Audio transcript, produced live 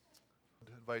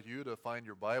invite you to find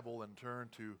your Bible and turn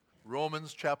to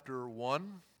Romans chapter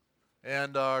 1.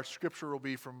 And our scripture will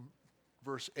be from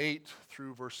verse 8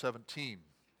 through verse 17.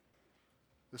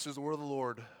 This is the word of the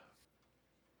Lord.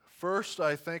 First,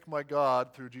 I thank my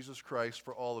God through Jesus Christ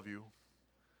for all of you,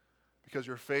 because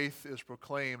your faith is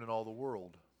proclaimed in all the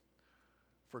world.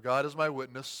 For God is my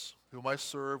witness, whom I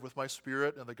serve with my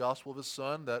spirit and the gospel of his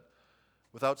Son, that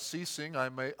without ceasing I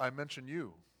mention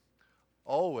you,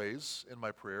 always in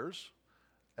my prayers,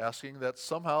 asking that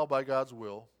somehow by God's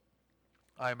will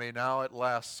I may now at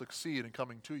last succeed in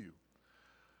coming to you.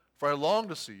 For I long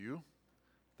to see you,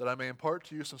 that I may impart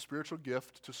to you some spiritual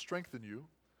gift to strengthen you,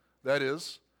 that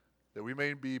is, that we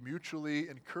may be mutually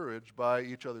encouraged by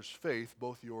each other's faith,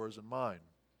 both yours and mine.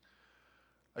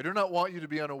 I do not want you to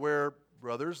be unaware,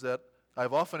 brothers, that I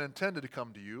have often intended to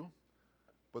come to you,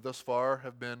 but thus far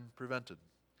have been prevented,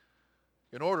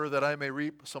 in order that I may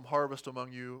reap some harvest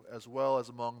among you as well as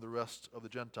among the rest of the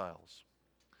Gentiles.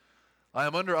 I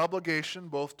am under obligation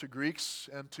both to Greeks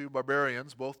and to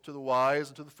barbarians, both to the wise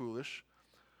and to the foolish.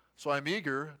 So I am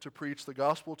eager to preach the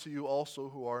gospel to you also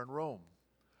who are in Rome.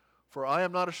 For I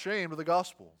am not ashamed of the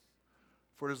gospel,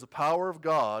 for it is the power of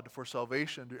God for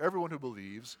salvation to everyone who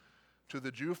believes, to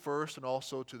the Jew first and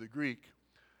also to the Greek.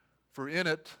 For in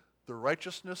it the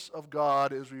righteousness of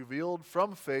God is revealed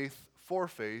from faith for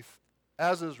faith,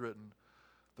 as is written,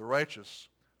 the righteous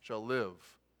shall live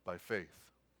by faith.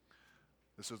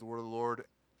 This is the word of the Lord.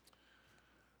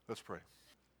 Let's pray.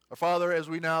 Our Father, as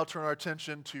we now turn our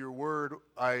attention to your word,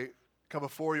 I come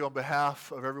before you on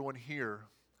behalf of everyone here,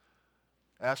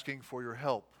 asking for your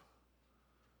help,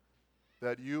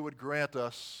 that you would grant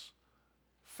us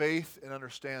faith and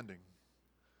understanding,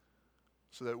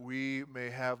 so that we may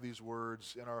have these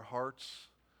words in our hearts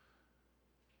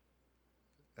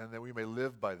and that we may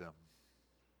live by them,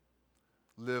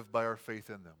 live by our faith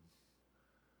in them.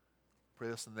 Pray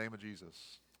this in the name of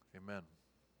Jesus. Amen.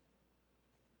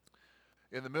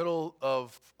 In the middle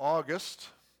of August,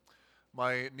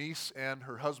 my niece and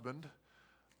her husband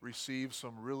received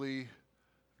some really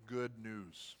good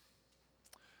news.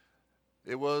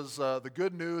 It was the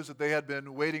good news that they had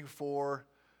been waiting for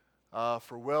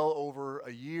well over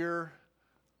a year.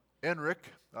 Enric,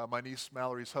 my niece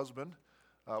Mallory's husband,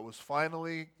 was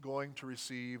finally going to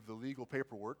receive the legal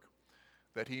paperwork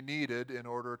that he needed in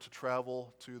order to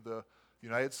travel to the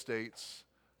United States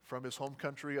from his home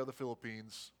country of the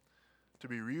Philippines to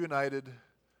be reunited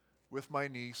with my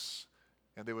niece,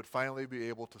 and they would finally be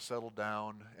able to settle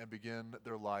down and begin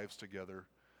their lives together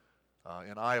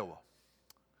in Iowa.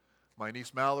 My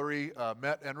niece Mallory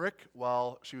met Enric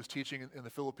while she was teaching in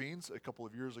the Philippines a couple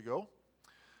of years ago.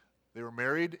 They were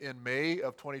married in May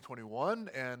of 2021,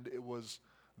 and it was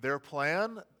their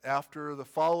plan after the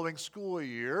following school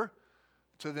year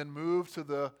to then move to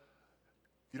the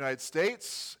United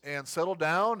States and settle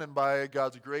down and by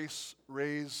God's grace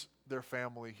raise their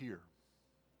family here.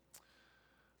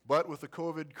 But with the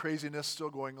COVID craziness still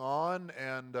going on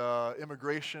and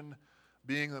immigration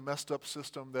being the messed up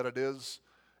system that it is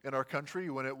in our country,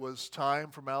 when it was time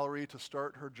for Mallory to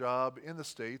start her job in the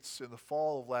States in the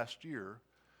fall of last year,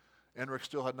 Enric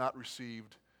still had not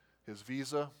received his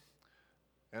visa,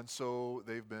 and so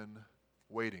they've been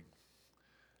waiting.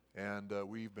 And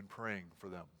we've been praying for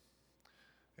them.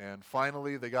 And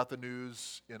finally, they got the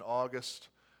news in August,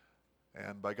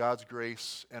 and by God's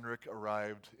grace, Enric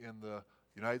arrived in the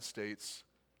United States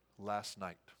last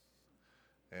night.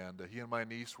 And he and my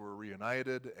niece were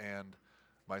reunited, and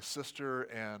my sister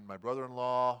and my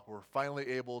brother-in-law were finally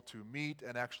able to meet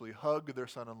and actually hug their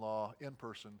son-in-law in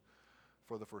person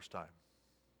for the first time.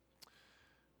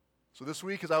 So this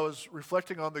week, as I was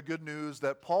reflecting on the good news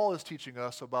that Paul is teaching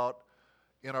us about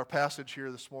in our passage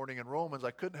here this morning in Romans,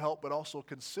 I couldn't help but also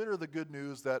consider the good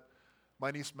news that my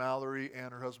niece Mallory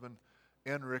and her husband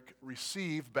Enric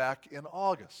received back in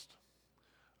August,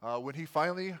 when he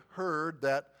finally heard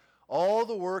that all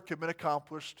the work had been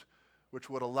accomplished which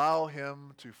would allow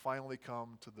him to finally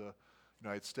come to the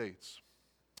United States.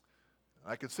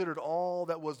 I considered all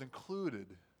that was included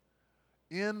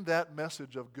in that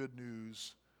message of good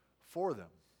news for them.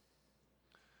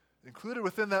 Included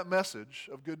within that message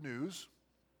of good news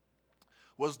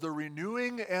was the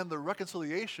renewing and the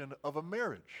reconciliation of a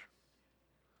marriage.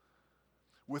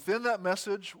 Within that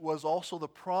message was also the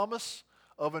promise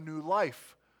of a new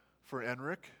life for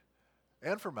Enric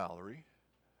and for Mallory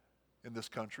in this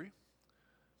country,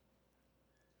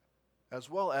 as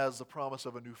well as the promise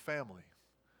of a new family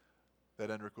that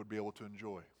Enric would be able to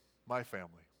enjoy, my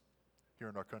family, here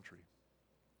in our country.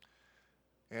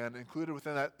 And included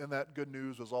within that good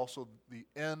news was also the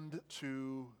end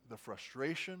to the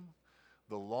frustration,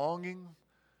 the longing,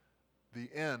 the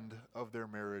end of their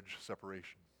marriage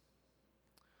separation.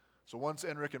 So once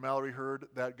Enric and Mallory heard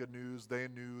that good news, they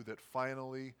knew that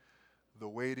finally the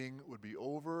waiting would be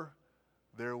over.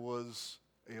 There was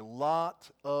a lot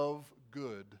of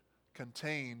good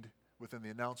contained within the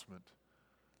announcement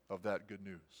of that good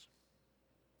news.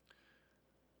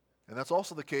 And that's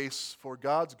also the case for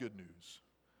God's good news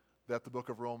that the book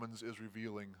of Romans is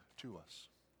revealing to us.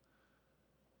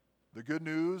 The good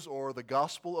news, or the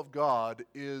gospel of God,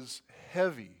 is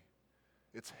heavy.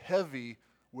 It's heavy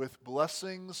with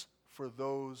blessings for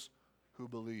those who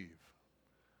believe.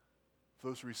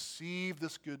 Those who receive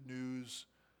this good news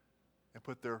and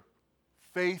put their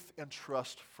faith and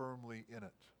trust firmly in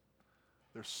it.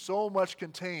 There's so much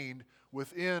contained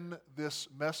within this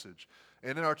message.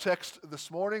 And in our text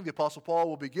this morning, the Apostle Paul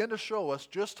will begin to show us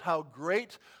just how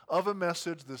great of a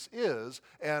message this is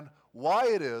and why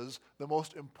it is the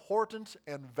most important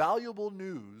and valuable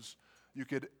news you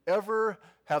could ever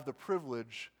have the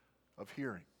privilege of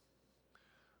hearing.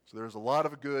 So there's a lot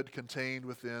of good contained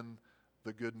within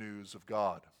the good news of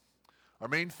God. Our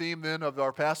main theme then of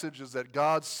our passage is that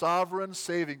God's sovereign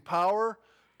saving power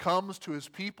comes to his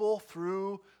people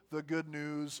through the good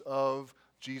news of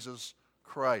Jesus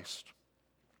Christ.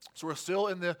 So we're still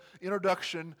in the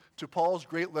introduction to Paul's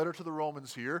great letter to the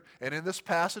Romans here. And in this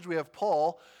passage we have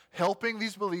Paul helping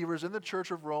these believers in the church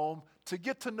of Rome to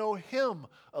get to know him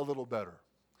a little better.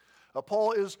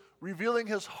 Paul is revealing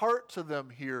his heart to them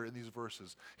here in these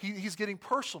verses. He's getting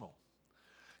personal.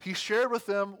 He shared with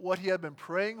them what he had been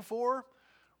praying for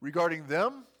regarding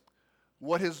them,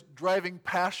 what his driving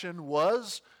passion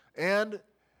was, and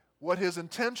what his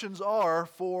intentions are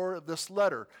for this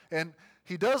letter. And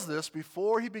he does this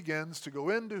before he begins to go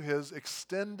into his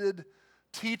extended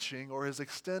teaching or his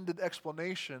extended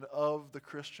explanation of the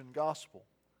Christian gospel.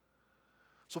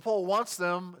 So Paul wants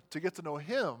them to get to know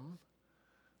him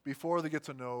before they get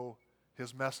to know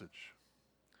his message.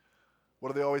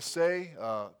 What do they always say?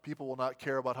 People will not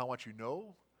care about how much you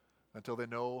know until they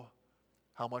know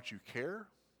how much you care.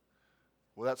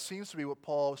 Well, that seems to be what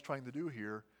Paul is trying to do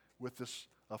here with this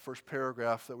first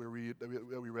paragraph that we read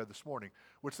this morning,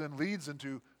 which then leads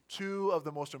into two of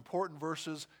the most important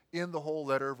verses in the whole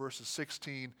letter, verses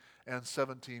 16 and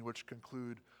 17, which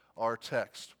conclude our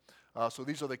text. So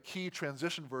these are the key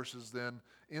transition verses then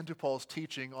into Paul's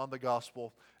teaching on the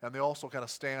gospel, and they also kind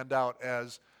of stand out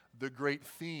as the great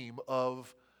theme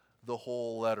of the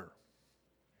whole letter.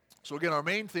 So again, our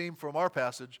main theme from our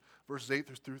passage, verses 8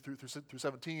 through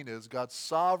 17, is God's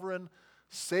sovereign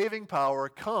saving power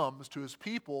comes to his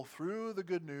people through the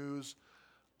good news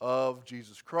of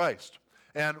Jesus Christ.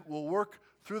 And we'll work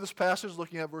through this passage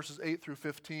looking at verses 8 through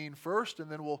 15 first,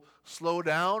 and then we'll slow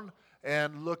down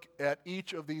and look at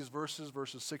each of these verses,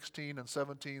 verses 16 and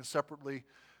 17, separately,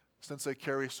 since they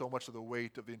carry so much of the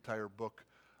weight of the entire book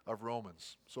of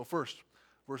Romans. So first,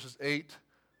 verses 8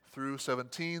 through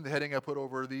 17, the heading I put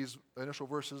over these initial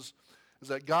verses is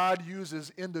that God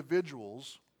uses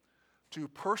individuals to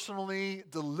personally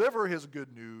deliver his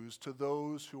good news to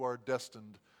those who are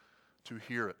destined to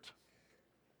hear it.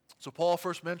 So Paul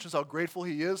first mentions how grateful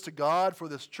he is to God for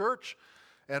this church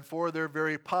and for their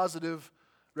very positive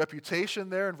reputation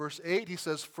there. In verse 8, he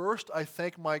says, "First, I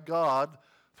thank my God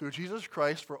through Jesus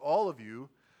Christ for all of you,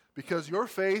 because your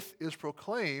faith is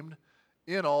proclaimed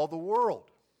in all the world."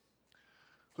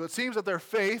 So it seems that their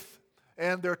faith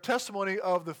and their testimony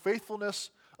of the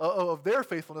faithfulness of their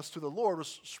faithfulness to the Lord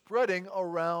was spreading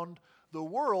around the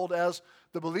world as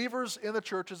the believers in the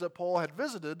churches that Paul had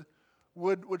visited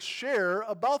would share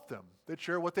about them. They'd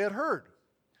share what they had heard.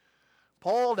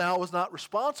 Paul now was not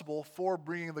responsible for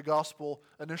bringing the gospel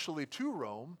initially to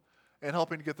Rome and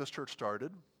helping to get this church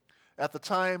started. At the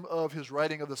time of his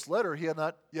writing of this letter, he had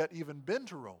not yet even been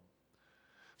to Rome.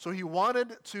 So he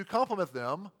wanted to compliment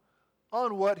them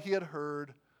on what he had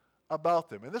heard about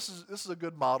them. And this is a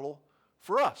good model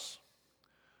for us.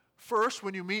 First,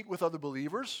 when you meet with other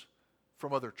believers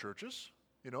from other churches,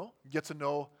 get to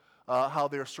know how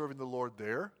they are serving the Lord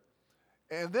there.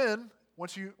 And then,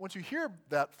 once you hear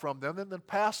that from them, then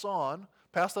pass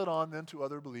that on then to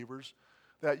other believers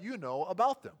that you know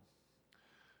about them.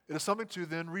 It is something to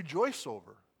then rejoice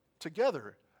over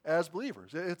together as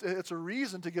believers. It's a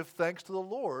reason to give thanks to the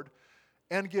Lord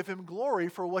and give him glory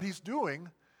for what he's doing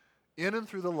in and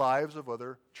through the lives of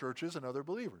other churches and other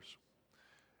believers.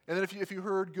 And then if you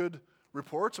heard good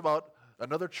reports about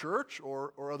another church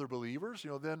or other believers,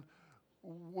 then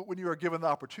when you are given the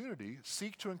opportunity,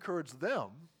 seek to encourage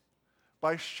them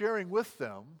by sharing with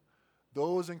them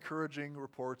those encouraging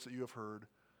reports that you have heard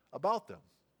about them.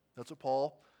 That's what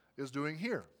Paul is doing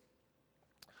here.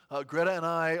 Greta and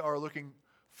I are looking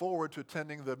forward to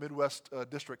attending the Midwest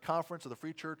District Conference of the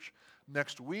Free Church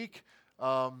next week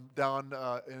down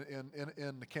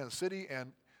in Kansas City.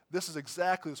 And this is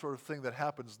exactly the sort of thing that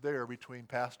happens there between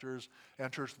pastors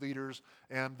and church leaders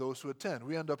and those who attend.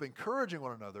 We end up encouraging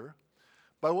one another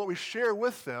by what we share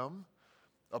with them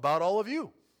about all of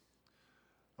you,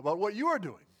 about what you are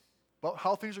doing, about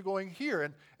how things are going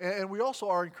here. And we also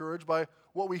are encouraged by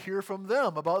what we hear from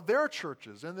them about their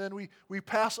churches. And then we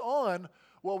pass on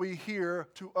what we hear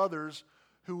to others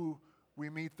who we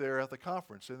meet there at the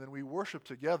conference. And then we worship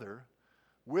together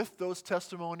with those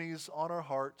testimonies on our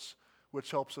hearts, which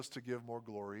helps us to give more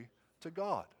glory to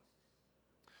God.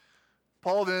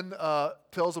 Paul then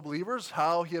tells the believers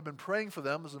how he had been praying for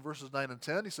them. This is in verses 9 and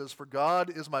 10. He says, "For God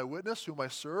is my witness, whom I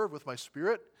serve with my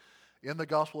spirit in the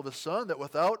gospel of his Son, that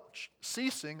without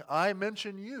ceasing I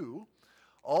mention you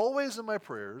always in my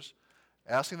prayers,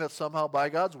 asking that somehow by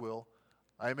God's will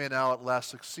I may now at last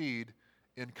succeed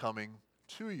in coming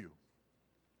to you."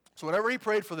 So whenever he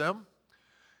prayed for them,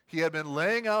 he had been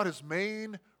laying out his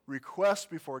main request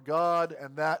before God,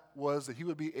 and that was that he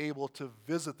would be able to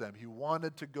visit them. He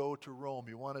wanted to go to Rome.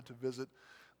 He wanted to visit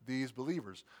these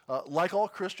believers. Like all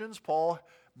Christians, Paul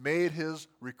made his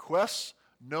requests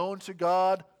known to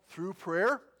God through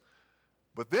prayer,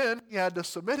 but then he had to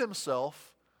submit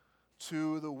himself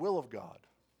to the will of God.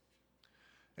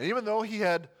 And even though he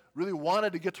had really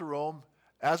wanted to get to Rome,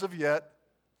 as of yet,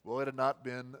 well, it had not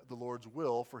been the Lord's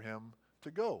will for him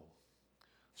to go.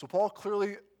 So Paul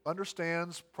clearly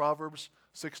understands Proverbs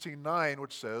 16:9,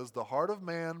 which says, "The heart of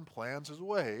man plans his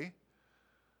way,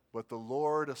 but the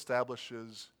Lord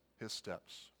establishes his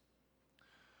steps."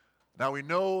 Now we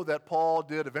know that Paul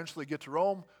did eventually get to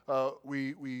Rome.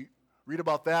 We read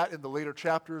about that in the later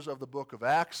chapters of the book of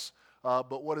Acts.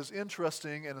 But what is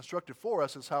interesting and instructive for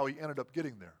us is how he ended up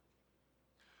getting there.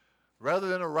 Rather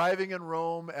than arriving in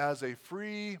Rome as a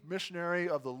free missionary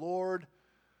of the Lord,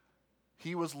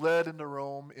 he was led into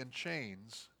Rome in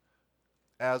chains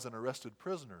as an arrested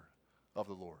prisoner of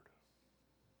the Lord.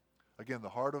 Again, the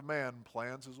heart of man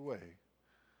plans his way,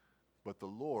 but the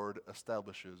Lord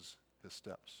establishes his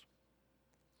steps.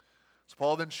 So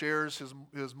Paul then shares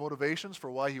his motivations for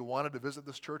why he wanted to visit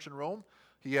this church in Rome.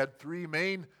 He had three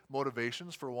main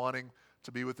motivations for wanting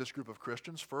to be with this group of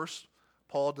Christians. First,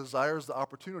 Paul desires the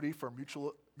opportunity for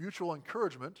mutual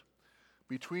encouragement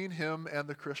between him and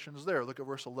the Christians there. Look at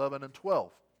verse 11 and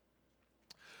 12.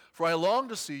 "For I long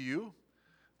to see you,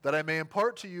 that I may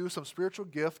impart to you some spiritual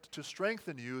gift to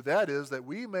strengthen you, that is, that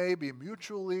we may be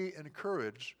mutually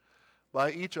encouraged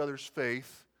by each other's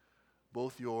faith,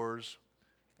 both yours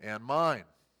and mine."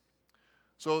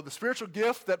 So the spiritual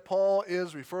gift that Paul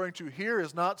is referring to here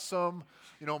is not some,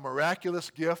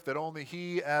 miraculous gift that only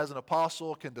he as an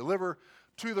apostle can deliver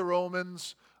to the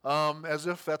Romans, as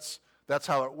if that's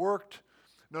how it worked.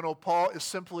 No, Paul is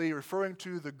simply referring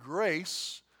to the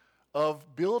grace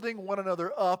of building one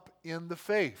another up in the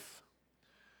faith.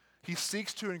 He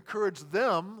seeks to encourage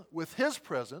them with his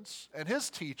presence and his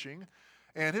teaching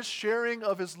and his sharing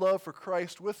of his love for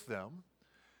Christ with them.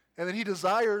 And then he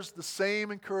desires the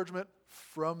same encouragement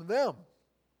from them.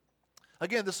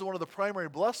 Again, this is one of the primary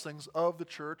blessings of the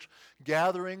church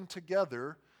gathering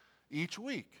together each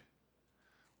week.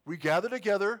 We gather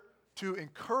together to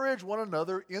encourage one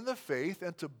another in the faith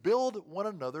and to build one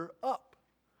another up.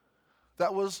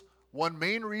 That was one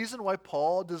main reason why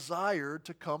Paul desired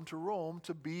to come to Rome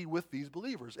to be with these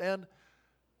believers, and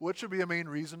what should be a main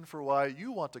reason for why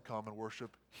you want to come and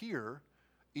worship here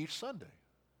each Sunday.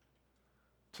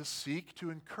 To seek to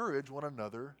encourage one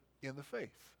another in the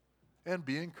faith and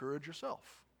be encouraged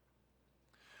yourself.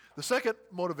 The second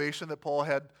motivation that Paul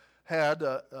had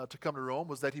to come to Rome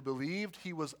was that he believed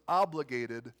he was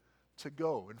obligated to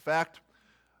go. In fact,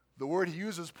 the word he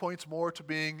uses points more to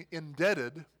being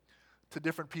indebted to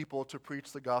different people to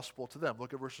preach the gospel to them.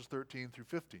 Look at verses 13 through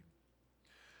 15.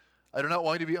 "I do not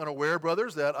want you to be unaware,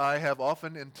 brothers, that I have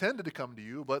often intended to come to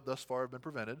you, but thus far have been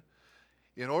prevented,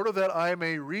 in order that I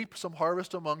may reap some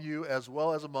harvest among you as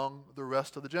well as among the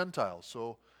rest of the Gentiles."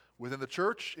 So within the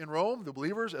church in Rome, the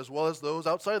believers, as well as those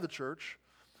outside the church,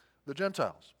 the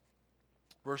Gentiles.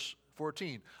 Verse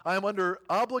 14, "I am under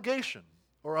obligation,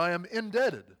 or I am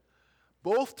indebted,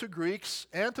 both to Greeks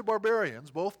and to barbarians,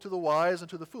 both to the wise and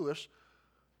to the foolish,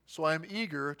 so I am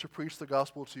eager to preach the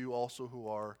gospel to you also who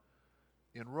are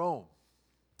in Rome."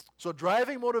 So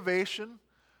driving motivation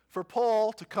for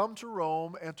Paul to come to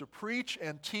Rome and to preach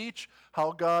and teach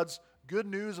how God's good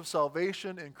news of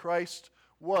salvation in Christ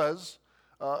was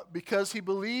because he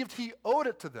believed he owed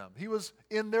it to them. He was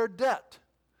in their debt.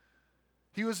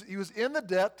 He was in the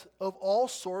debt of all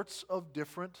sorts of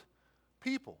different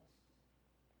people.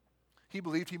 he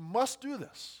believed he must do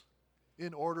this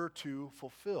in order to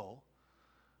fulfill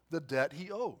the debt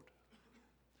he owed.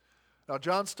 Now,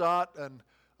 John Stott, and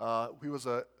he was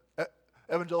an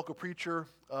evangelical preacher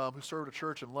who served a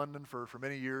church in London for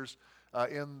many years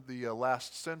in the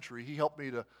last century. He helped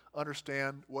me to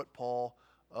understand what Paul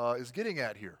is getting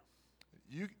at here.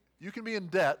 You can be in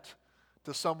debt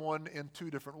to someone in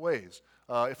two different ways.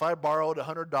 If I borrowed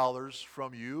 $100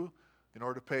 from you in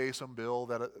order to pay some bill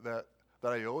that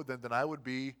I owed, then I would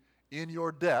be in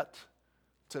your debt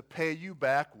to pay you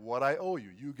back what I owe you.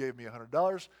 You gave me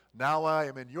 $100. Now I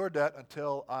am in your debt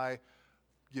until I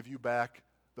give you back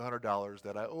the $100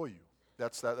 that I owe you.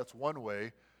 That's one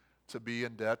way to be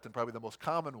in debt, and probably the most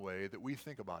common way that we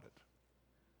think about it.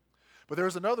 But there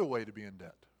is another way to be in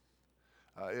debt.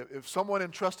 If someone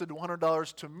entrusted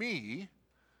 $100 to me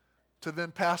to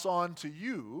then pass on to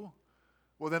you,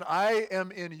 well, then I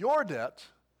am in your debt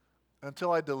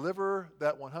until I deliver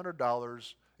that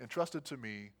 $100 entrusted to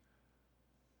me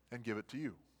and give it to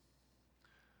you.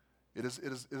 It's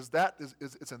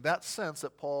in that sense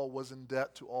that Paul was in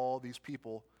debt to all these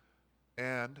people,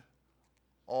 and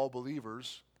all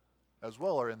believers as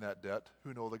well are in that debt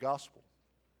who know the gospel.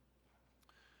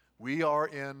 We are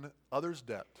in others'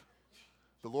 debt.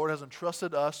 The Lord has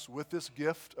entrusted us with this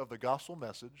gift of the gospel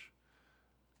message,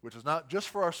 which is not just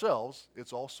for ourselves,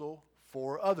 it's also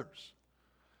for others.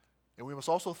 And we must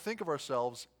also think of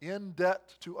ourselves in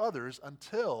debt to others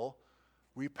until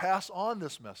we pass on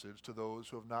this message to those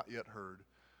who have not yet heard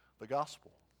the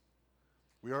gospel.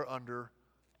 We are under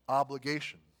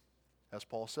obligation, as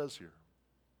Paul says here.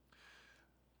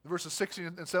 Verses 16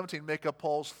 and 17 make up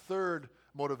Paul's third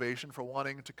motivation for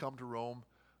wanting to come to Rome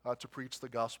to preach the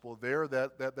gospel there.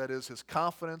 That is his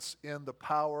confidence in the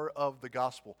power of the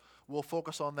gospel. We'll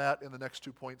focus on that in the next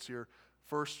 2 points here.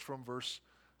 First, from verse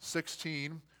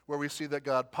 16, where we see that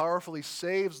God powerfully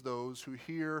saves those who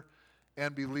hear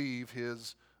and believe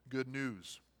his good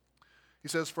news. He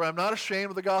says, "For I am not ashamed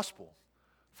of the gospel,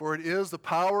 for it is the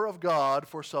power of God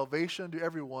for salvation to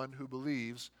everyone who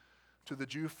believes, to the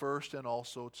Jew first and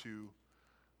also to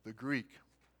the Greek."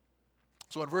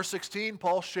 So in verse 16,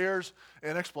 Paul shares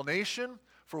an explanation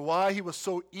for why he was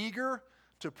so eager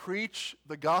to preach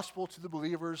the gospel to the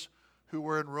believers who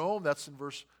were in Rome. That's in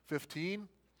verse 15.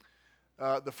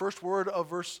 The first word of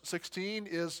verse 16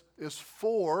 is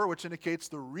for, which indicates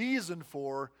the reason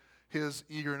for his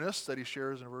eagerness that he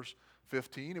shares in verse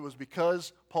 15. It was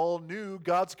because Paul knew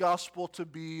God's gospel to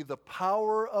be the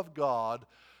power of God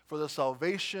for the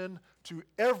salvation to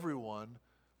everyone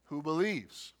who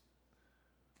believes,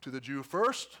 to the Jew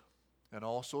first and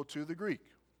also to the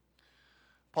Greek.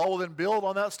 Paul will then build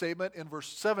on that statement in verse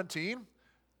 17,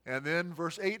 and then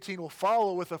verse 18 will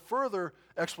follow with a further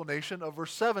explanation of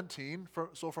verse 17.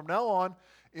 So from now on,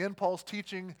 in Paul's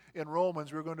teaching in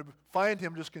Romans, we're going to find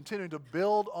him just continuing to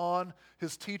build on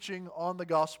his teaching on the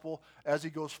gospel as he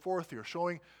goes forth here,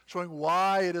 showing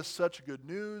why it is such good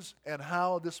news and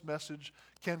how this message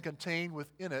can contain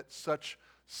within it such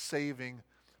saving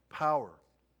power.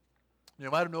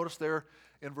 You might have noticed there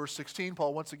in verse 16,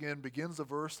 Paul once again begins the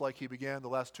verse like he began the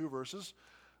last two verses,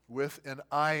 with an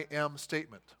I am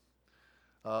statement.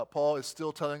 Paul is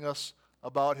still telling us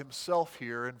about himself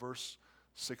here in verse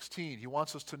 16. He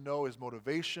wants us to know his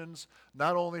motivations,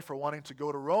 not only for wanting to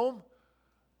go to Rome,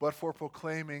 but for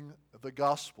proclaiming the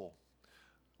gospel.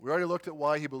 We already looked at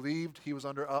why he believed he was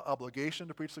under obligation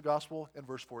to preach the gospel in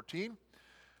verse 14.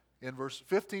 In verse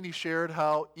 15, he shared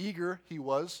how eager he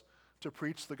was to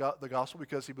preach the gospel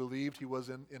because he believed he was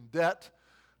in debt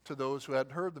to those who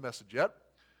hadn't heard the message yet.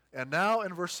 And now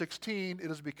in verse 16,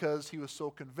 it is because he was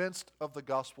so convinced of the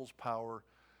gospel's power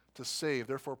to save.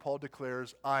 Therefore, Paul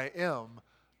declares, I am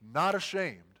not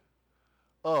ashamed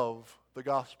of the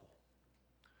gospel.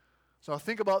 So now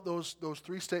think about those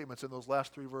three statements in those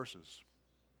last three verses.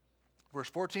 Verse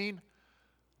 14,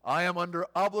 I am under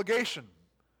obligation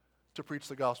to preach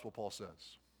the gospel, Paul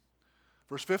says.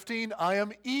 Verse 15, I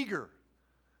am eager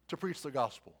to preach the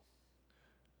gospel.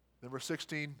 Then verse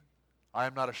 16, I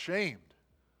am not ashamed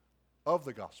of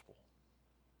the gospel.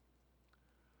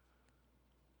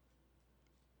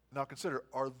 Now consider,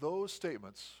 are those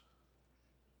statements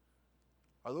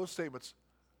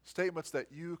that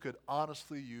you could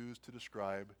honestly use to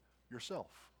describe yourself?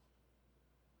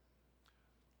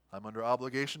 I'm under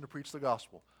obligation to preach the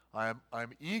gospel. I'm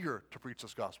eager to preach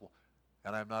this gospel,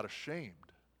 and I'm not ashamed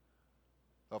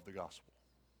of the gospel.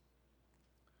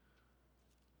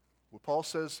 What Paul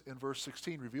says in verse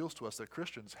 16 reveals to us that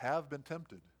Christians have been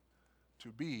tempted to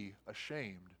be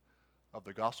ashamed of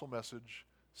the gospel message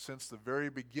since the very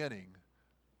beginning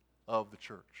of the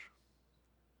church.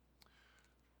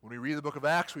 When we read the book of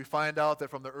Acts, we find out that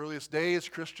from the earliest days,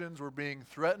 Christians were being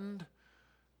threatened,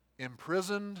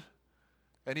 imprisoned,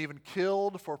 and even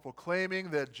killed for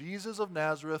proclaiming that Jesus of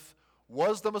Nazareth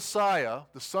was the Messiah,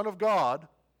 the Son of God,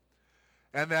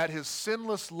 and that his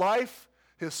sinless life,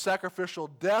 his sacrificial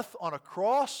death on a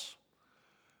cross,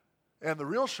 and the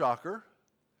real shocker,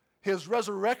 his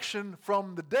resurrection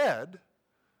from the dead,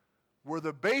 were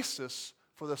the basis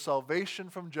for the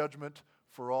salvation from judgment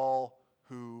for all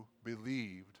who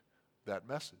believed that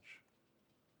message.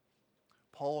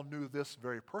 Paul knew this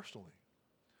very personally,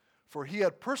 for he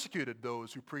had persecuted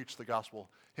those who preached the gospel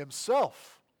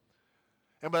himself.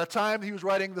 And by the time he was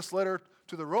writing this letter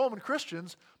to the Roman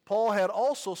Christians, Paul had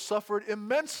also suffered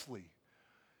immensely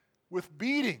with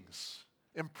beatings,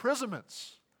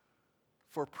 imprisonments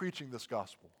for preaching this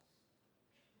gospel.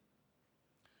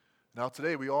 Now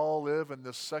today we all live in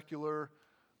this secular,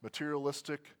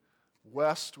 materialistic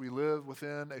West. We live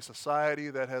within a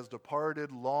society that has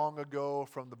departed long ago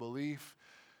from the belief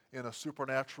in a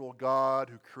supernatural God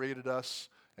who created us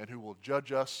and who will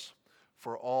judge us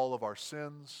for all of our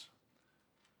sins.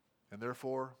 And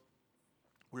therefore,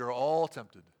 we are all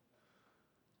tempted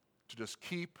to just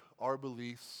keep our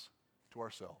beliefs to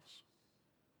ourselves.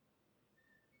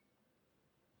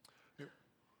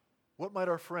 What might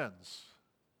our friends,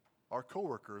 our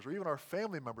coworkers, or even our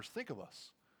family members think of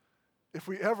us if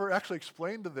we ever actually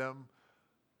explain to them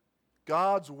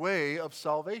God's way of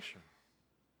salvation?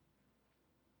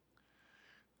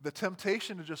 The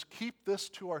temptation to just keep this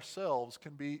to ourselves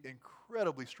can be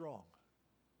incredibly strong.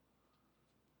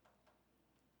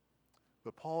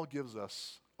 But Paul gives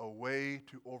us a way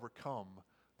to overcome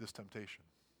this temptation.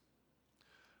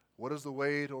 What is the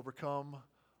way to overcome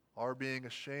our being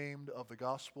ashamed of the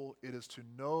gospel? It is to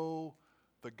know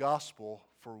the gospel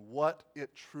for what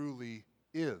it truly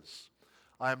is.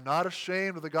 I am not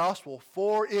ashamed of the gospel,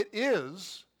 for it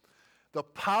is the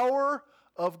power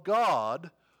of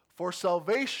God for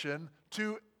salvation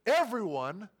to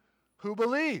everyone who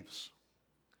believes.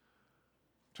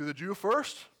 To the Jew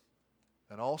first,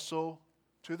 and also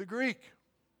to the Greek.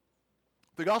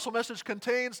 The gospel message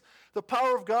contains the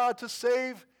power of God to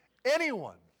save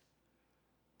anyone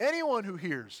who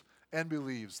hears and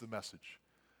believes the message.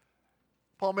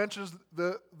 Paul mentions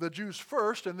the Jews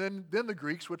first, and then the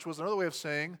Greeks, which was another way of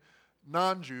saying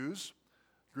non-Jews.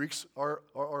 Greeks are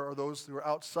those who are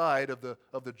outside of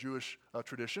the Jewish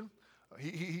tradition.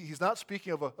 He's not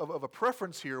speaking of a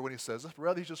preference here when he says this, but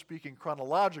rather he's just speaking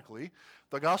chronologically.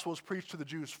 The gospel was preached to the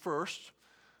Jews first.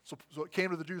 So it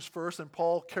came to the Jews first, and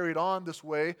Paul carried on this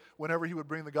way. Whenever he would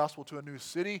bring the gospel to a new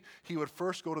city, he would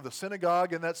first go to the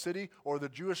synagogue in that city, or the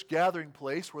Jewish gathering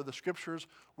place where the scriptures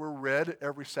were read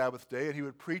every Sabbath day, and he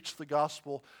would preach the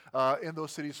gospel in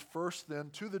those cities first,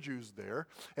 then to the Jews there.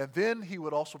 And then he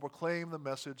would also proclaim the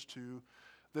message to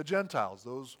the Gentiles,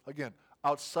 those, again,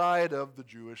 outside of the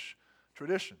Jewish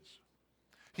traditions.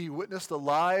 He witnessed the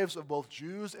lives of both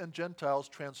Jews and Gentiles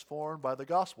transformed by the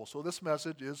gospel. So this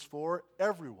message is for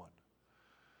everyone.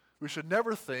 We should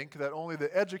never think that only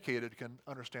the educated can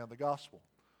understand the gospel,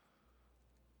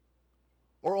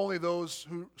 or only those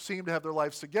who seem to have their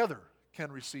lives together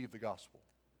can receive the gospel.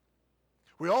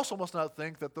 We also must not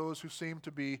think that those who seem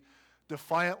to be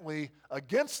defiantly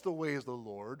against the ways of the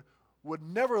Lord would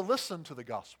never listen to the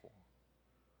gospel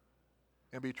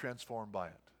and be transformed by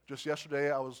it. Just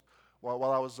yesterday, while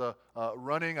I was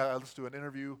running, I listened to an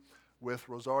interview with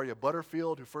Rosaria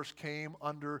Butterfield, who first came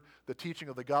under the teaching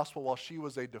of the gospel while she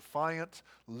was a defiant,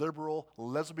 liberal,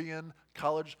 lesbian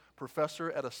college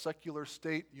professor at a secular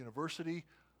state university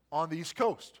on the East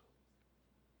Coast.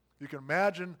 You can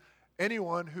imagine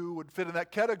anyone who would fit in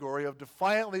that category of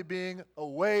defiantly being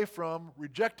away from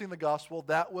rejecting the gospel.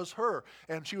 That was her.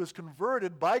 And she was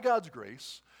converted by God's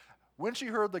grace when she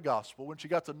heard the gospel, when she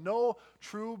got to know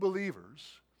true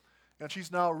believers. And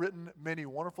she's now written many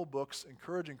wonderful books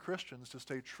encouraging Christians to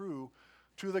stay true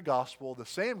to the gospel, the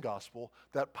same gospel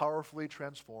that powerfully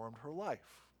transformed her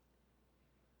life.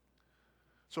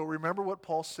 So remember what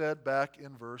Paul said back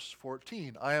in verse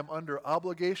 14. I am under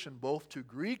obligation both to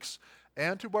Greeks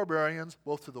and to barbarians,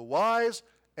 both to the wise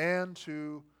and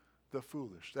to the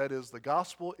foolish. That is, the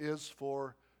gospel is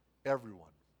for everyone.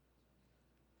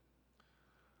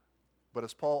 But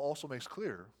as Paul also makes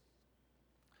clear,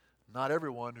 not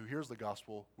everyone who hears the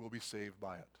gospel will be saved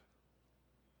by it.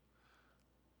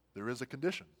 There is a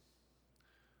condition.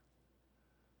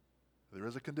 There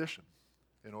is a condition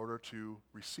in order to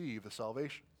receive the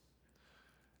salvation.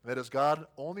 And that is, God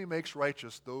only makes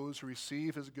righteous those who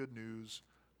receive his good news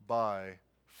by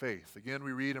faith. Again,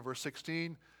 we read in verse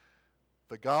 16,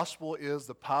 the gospel is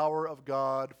the power of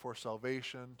God for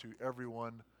salvation to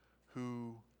everyone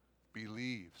who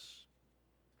believes.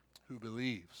 Who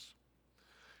believes.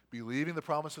 Believing the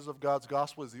promises of God's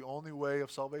gospel is the only way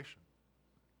of salvation.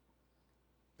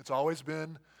 It's always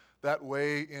been that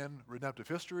way in redemptive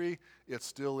history. It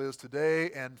still is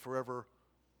today and forever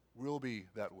will be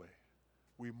that way.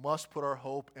 We must put our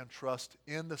hope and trust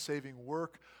in the saving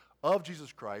work of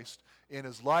Jesus Christ, in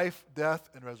his life, death,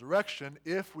 and resurrection,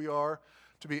 if we are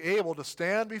to be able to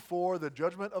stand before the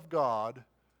judgment of God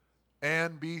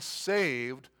and be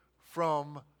saved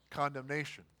from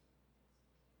condemnation.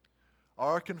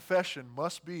 Our confession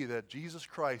must be that Jesus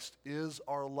Christ is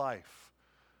our life,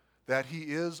 that he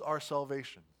is our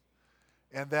salvation,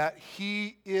 and that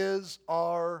he is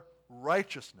our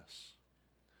righteousness.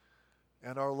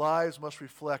 And our lives must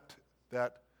reflect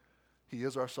that he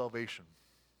is our salvation.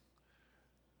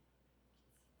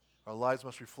 Our lives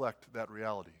must reflect that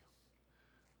reality.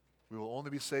 We will only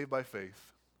be saved by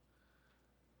faith.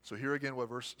 So here again what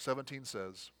verse 17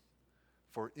 says,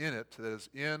 for in it, that is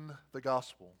in the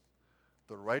gospel,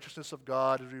 the righteousness of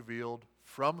God is revealed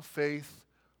from faith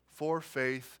for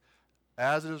faith,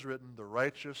 as it is written, the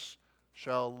righteous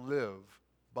shall live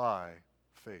by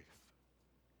faith.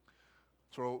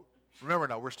 So remember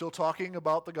now, we're still talking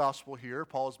about the gospel here.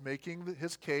 Paul is making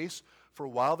his case for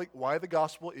why the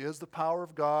gospel is the power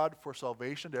of God for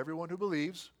salvation to everyone who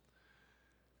believes.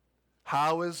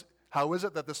 How is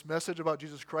it that this message about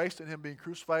Jesus Christ and him being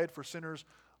crucified for sinners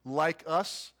like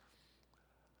us,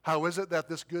 how is it that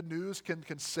this good news can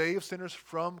save sinners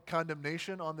from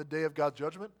condemnation on the day of God's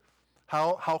judgment?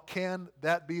 How can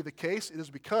that be the case? It is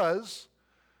because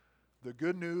the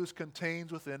good news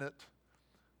contains within it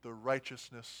the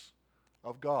righteousness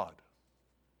of God.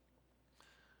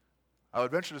 I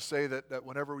would venture to say that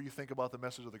whenever you think about the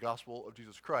message of the gospel of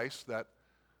Jesus Christ, that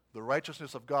the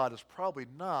righteousness of God is probably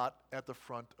not at the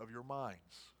front of your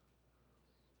minds.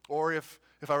 Or if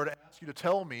I were to ask you to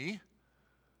tell me,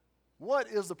 what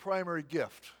is the primary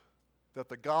gift that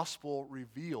the gospel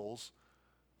reveals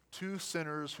to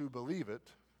sinners who believe it?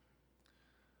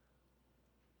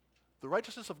 The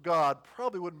righteousness of God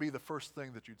probably wouldn't be the first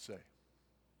thing that you'd say.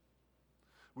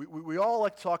 We all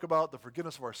like to talk about the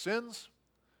forgiveness of our sins,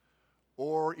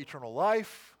 or eternal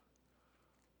life,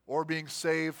 or being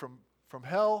saved from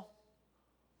hell.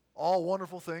 All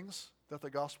wonderful things that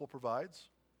the gospel provides.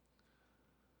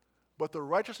 But the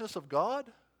righteousness of God,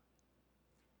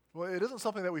 well, it isn't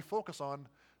something that we focus on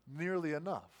nearly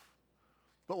enough.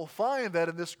 But we'll find that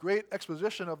in this great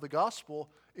exposition of the gospel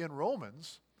in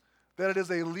Romans, that it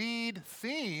is a lead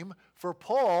theme for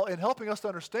Paul in helping us to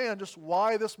understand just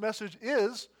why this message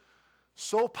is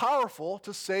so powerful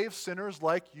to save sinners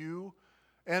like you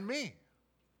and me.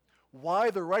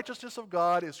 Why the righteousness of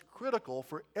God is critical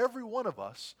for every one of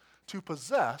us to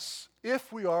possess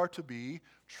if we are to be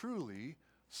truly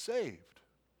saved.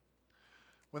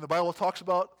 When the Bible talks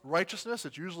about righteousness,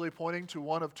 it's usually pointing to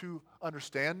one of two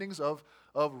understandings of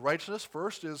righteousness.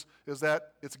 First is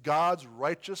that it's God's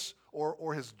righteous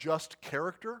or his just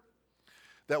character,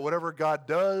 that whatever God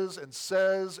does and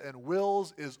says and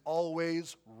wills is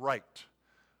always right.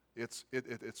 It's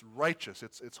righteous,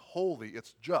 it's holy,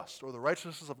 it's just. Or the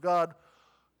righteousness of God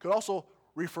could also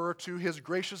refer to his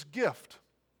gracious gift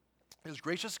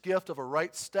of a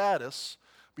right status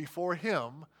before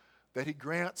him that he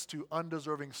grants to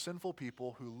undeserving sinful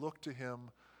people who look to him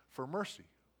for mercy.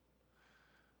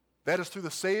 That is through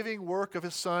the saving work of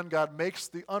his Son, God makes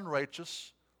the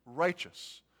unrighteous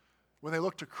righteous when they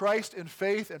look to Christ in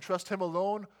faith and trust him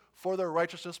alone for their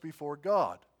righteousness before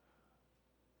God.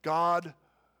 God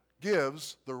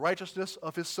gives the righteousness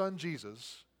of his Son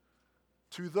Jesus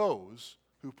to those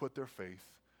who put their faith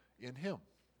in him.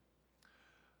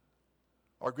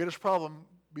 Our greatest problem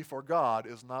before God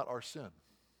is not our sin.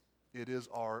 It is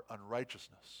our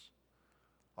unrighteousness.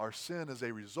 Our sin is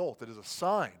a result. It is a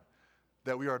sign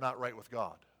that we are not right with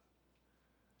God.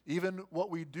 Even what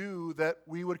we do that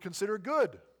we would consider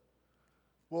good,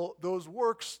 well, those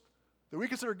works that we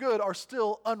consider good are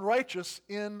still unrighteous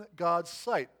in God's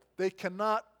sight. They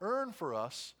cannot earn for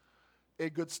us a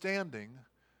good standing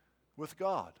with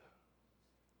God.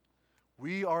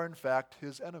 We are, in fact,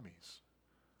 his enemies.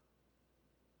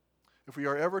 If we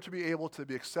are ever to be able to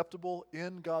be acceptable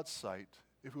in God's sight,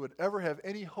 if we would ever have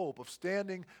any hope of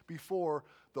standing before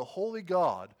the holy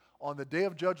God on the day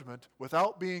of judgment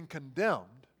without being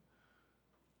condemned,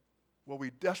 well, we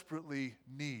desperately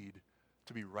need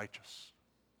to be righteous.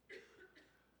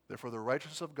 Therefore, the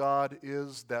righteousness of God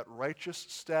is that righteous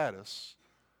status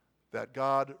that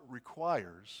God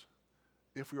requires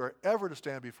if we are ever to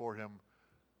stand before him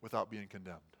without being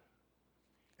condemned.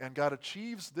 And God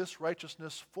achieves this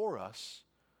righteousness for us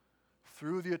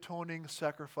through the atoning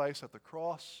sacrifice at the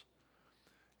cross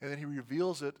And then he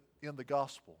reveals it in the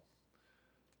gospel.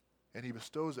 And he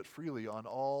bestows it freely on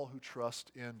all who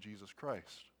trust in Jesus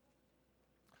Christ.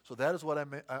 So that is what I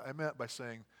meant by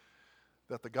saying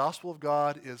that the gospel of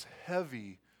God is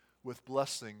heavy with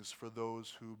blessings for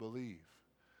those who believe.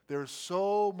 There's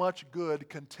so much good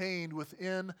contained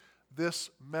within this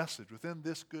message, within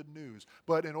this good news.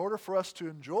 But in order for us to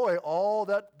enjoy all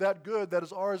that good that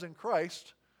is ours in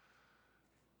Christ,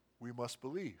 we must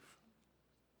believe.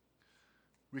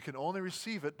 We can only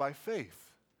receive it by faith.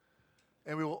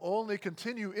 And we will only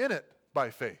continue in it by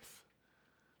faith.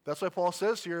 That's why Paul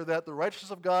says here that the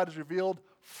righteousness of God is revealed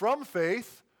from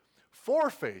faith for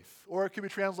faith. Or it can be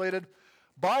translated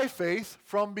by faith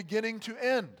from beginning to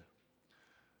end.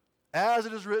 As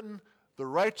it is written, the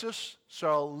righteous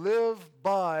shall live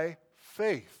by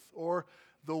faith. Or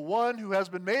the one who has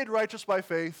been made righteous by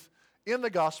faith in the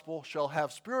gospel shall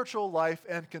have spiritual life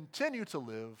and continue to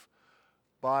live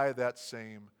by that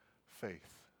same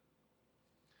faith.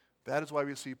 That is why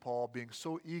we see Paul being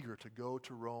so eager to go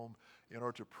to Rome in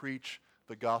order to preach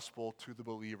the gospel to the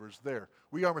believers there.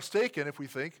 We are mistaken if we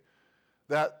think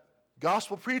that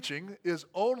gospel preaching is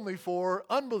only for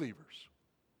unbelievers.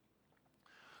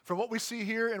 From what we see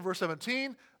here in verse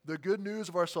 17, the good news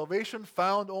of our salvation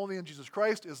found only in Jesus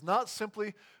Christ is not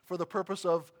simply for the purpose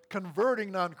of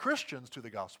converting non-Christians to the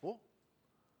gospel.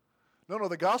 No,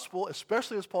 the gospel,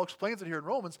 especially as Paul explains it here in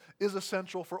Romans, is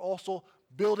essential for also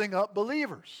building up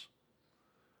believers.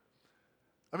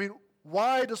 I mean,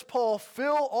 why does Paul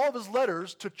fill all of his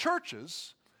letters to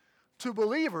churches, to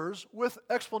believers, with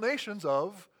explanations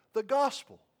of the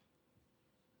gospel?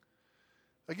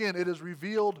 Again, it is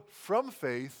revealed from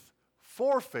faith,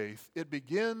 for faith. It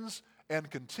begins and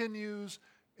continues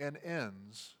and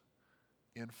ends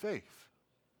in faith.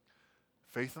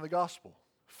 Faith in the gospel.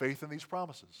 Faith in these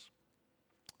promises.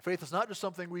 Faith is not just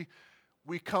something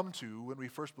we come to when we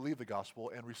first believe the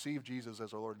gospel and receive Jesus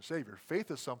as our Lord and Savior. Faith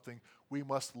is something we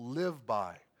must live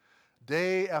by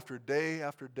day after day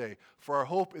after day. For our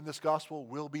hope in this gospel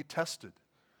will be tested.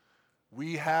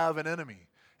 We have an enemy,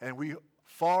 and we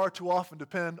far too often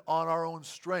depend on our own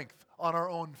strength, on our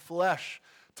own flesh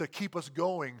to keep us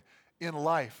going in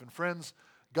life. And friends,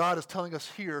 God is telling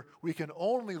us here we can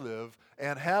only live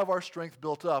and have our strength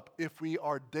built up if we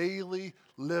are daily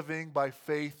living by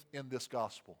faith in this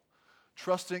gospel,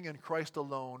 trusting in Christ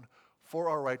alone for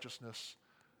our righteousness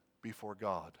before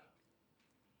God.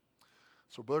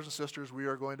 So, brothers and sisters, we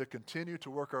are going to continue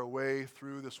to work our way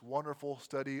through this wonderful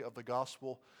study of the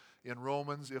gospel in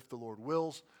Romans, if the Lord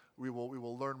wills. We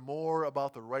will learn more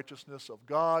about the righteousness of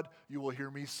God. You will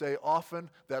hear me say often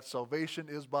that salvation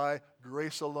is by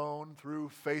grace alone, through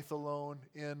faith alone,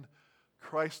 in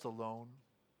Christ alone.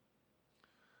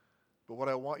 But what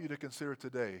I want you to consider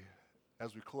today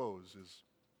as we close is,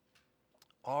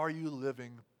 are you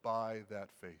living by that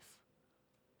faith?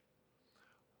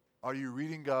 Are you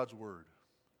reading God's word?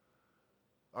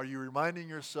 Are you reminding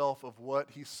yourself of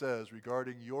what he says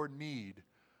regarding your need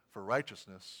for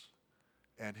righteousness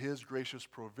and his gracious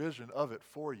provision of it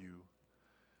for you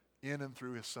in and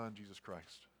through his Son, Jesus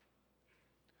Christ?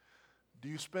 Do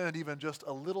you spend even just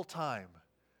a little time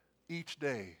each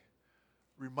day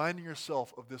reminding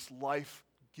yourself of this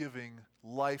life-giving,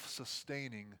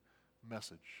 life-sustaining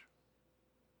message?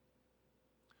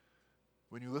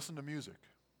 When you listen to music,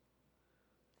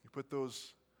 you put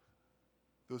those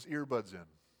earbuds in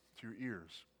to your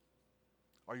ears.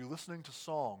 Are you listening to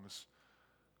songs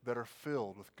that are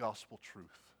filled with gospel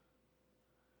truth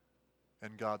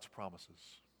and God's promises?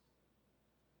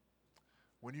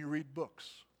 When you read books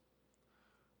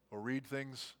or read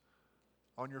things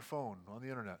on your phone, on the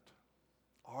internet,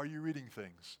 are you reading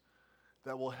things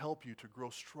that will help you to grow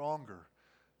stronger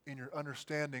in your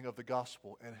understanding of the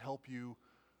gospel and help you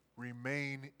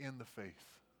remain in the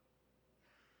faith?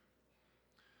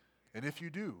 And if you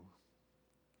do,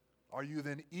 are you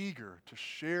then eager to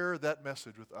share that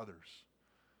message with others?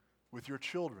 With your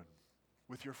children,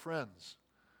 with your friends,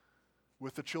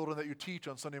 with the children that you teach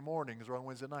on Sunday mornings or on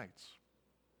Wednesday nights,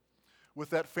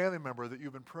 with that family member that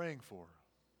you've been praying for?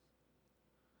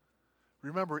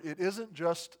 Remember, it isn't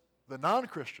just the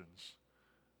non-Christians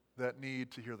that need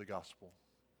to hear the gospel.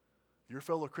 Your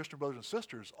fellow Christian brothers and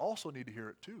sisters also need to hear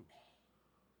it too.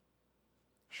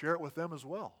 Share it with them as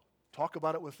well. Talk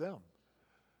about it with them.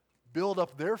 Build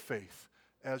up their faith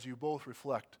as you both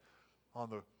reflect on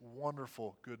the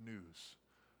wonderful good news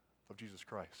of Jesus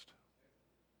Christ.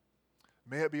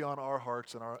 May it be on our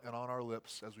hearts and on our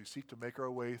lips as we seek to make our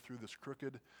way through this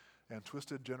crooked and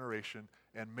twisted generation,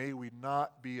 and may we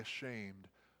not be ashamed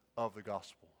of the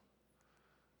gospel.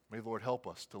 May the Lord help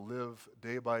us to live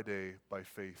day by day by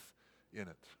faith in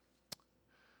it.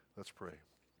 Let's pray.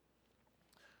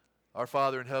 Our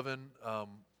Father in heaven,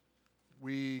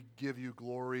 we give you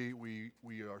glory.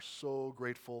 We are so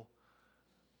grateful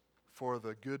for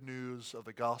the good news of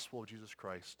the gospel of Jesus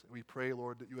Christ. We pray,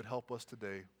 Lord, that you would help us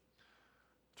today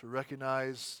to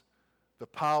recognize the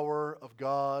power of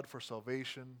God for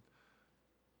salvation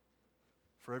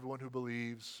for everyone who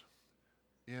believes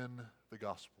in the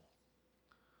gospel.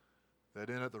 That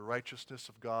in it the righteousness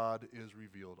of God is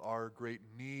revealed. Our great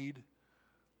need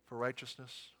for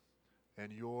righteousness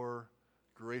and your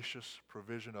gracious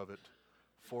provision of it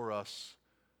for us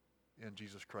in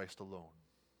Jesus Christ alone.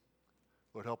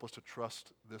 Lord, help us to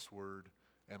trust this word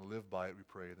and live by it, we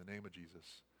pray. In the name of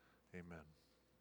Jesus, amen.